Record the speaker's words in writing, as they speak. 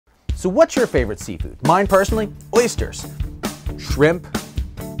So what's your favorite seafood? Mine personally, oysters, shrimp,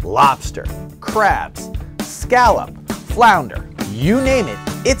 lobster, crabs, scallop, flounder, you name it,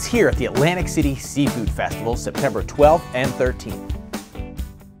 it's here at the Atlantic City Seafood Festival, September 12th and 13th.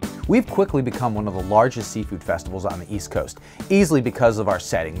 We've quickly become one of the largest seafood festivals on the East Coast, easily because of our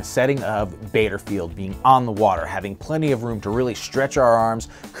setting, the setting of Bader Field, being on the water, having plenty of room to really stretch our arms,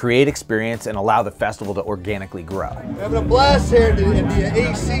 create experience, and allow the festival to organically grow. We're having a blast here at the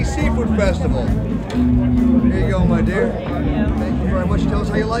AC Seafood Festival. Here you go, my dear. Thank you very much. Tell us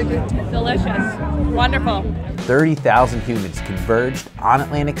how you like it. Delicious. Wonderful. 30,000 humans converged on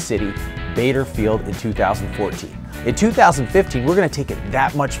Atlantic City, Bader Field in 2014. In 2015, we're going to take it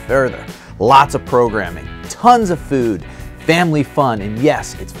that much further. Lots of programming, tons of food, family fun, and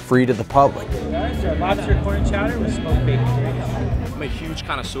yes, it's free to the public. It's our lobster corn chowder with smoked bacon greens. I'm a huge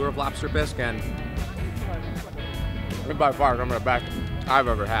connoisseur of lobster bisque, and by far some of the best I've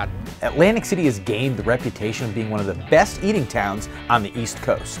ever had. Atlantic City has gained the reputation of being one of the best eating towns on the East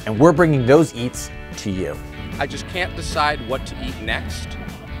Coast, and we're bringing those eats to you. I just can't decide what to eat next.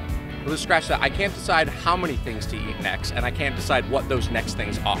 Let's scratch that. I can't decide how many things to eat next, and I can't decide what those next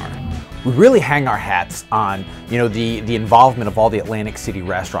things are. We really hang our hats on, the involvement of all the Atlantic City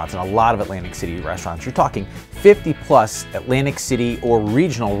restaurants, and a lot of Atlantic City restaurants. You're talking 50 plus Atlantic City or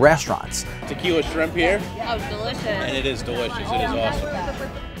regional restaurants. Tequila shrimp here. Oh, delicious. And it is delicious. It is awesome.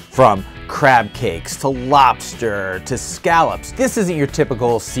 From crab cakes to lobster to scallops. This isn't your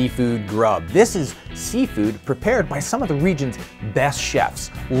typical seafood grub. This is seafood prepared by some of the region's best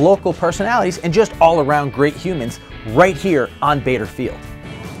chefs, local personalities, and just all around great humans right here on Bader Field.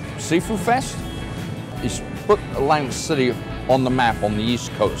 Seafood Fest is put Atlantic City on the map on the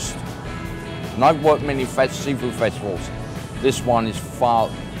East Coast. And I've worked many seafood festivals. This one is far,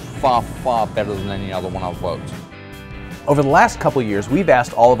 far, far better than any other one I've worked. Over the last couple years, we've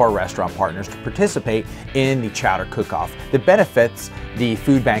asked all of our restaurant partners to participate in the Chowder Cook-Off that benefits the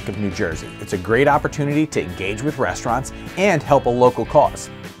Food Bank of New Jersey. It's a great opportunity to engage with restaurants and help a local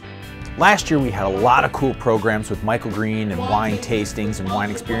cause. Last year, we had a lot of cool programs with Michael Green and wine tastings and wine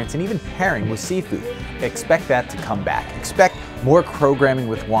experience and even pairing with seafood. Expect that to come back. Expect more programming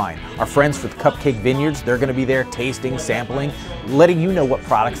with wine. Our friends with Cupcake Vineyards, they're going to be there tasting, sampling, letting you know what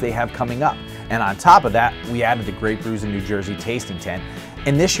products they have coming up. And on top of that, we added the Great Brews in New Jersey tasting tent.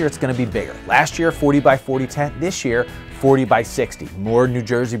 And this year it's going to be bigger. Last year, 40 by 40 tent. This year, 40 by 60. More New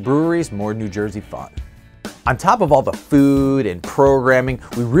Jersey breweries, more New Jersey fun. On top of all the food and programming,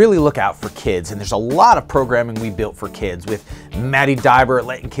 we really look out for kids. And there's a lot of programming we built for kids with Maddie Dybert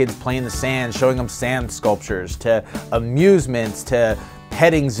letting kids play in the sand, showing them sand sculptures, to amusements, to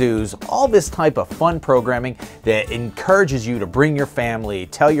petting zoos, all this type of fun programming that encourages you to bring your family,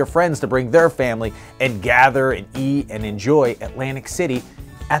 tell your friends to bring their family, and gather and eat and enjoy Atlantic City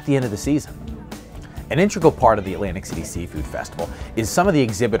at the end of the season. An integral part of the Atlantic City Seafood Festival is some of the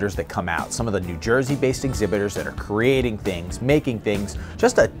exhibitors that come out, some of the New Jersey-based exhibitors that are creating things, making things,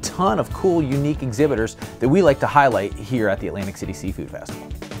 just a ton of cool, unique exhibitors that we like to highlight here at the Atlantic City Seafood Festival.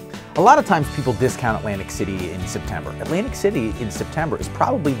 A lot of times people discount Atlantic City in September. Atlantic City in September is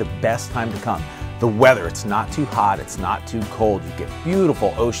probably the best time to come. The weather, it's not too hot, it's not too cold. You get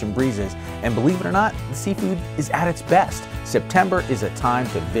beautiful ocean breezes, and believe it or not, the seafood is at its best. September is a time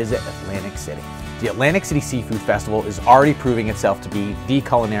to visit Atlantic City. The Atlantic City Seafood Festival is already proving itself to be the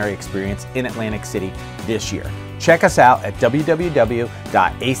culinary experience in Atlantic City this year. Check us out at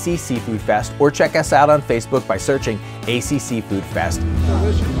www.acseafoodfest or check us out on Facebook by searching AC Seafood Fest.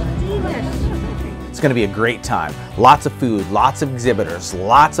 It's going to be a great time. Lots of food, lots of exhibitors,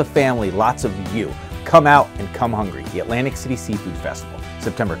 lots of family, lots of you. Come out and come hungry. The Atlantic City Seafood Festival,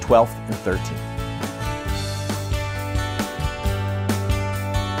 September 12th and 13th.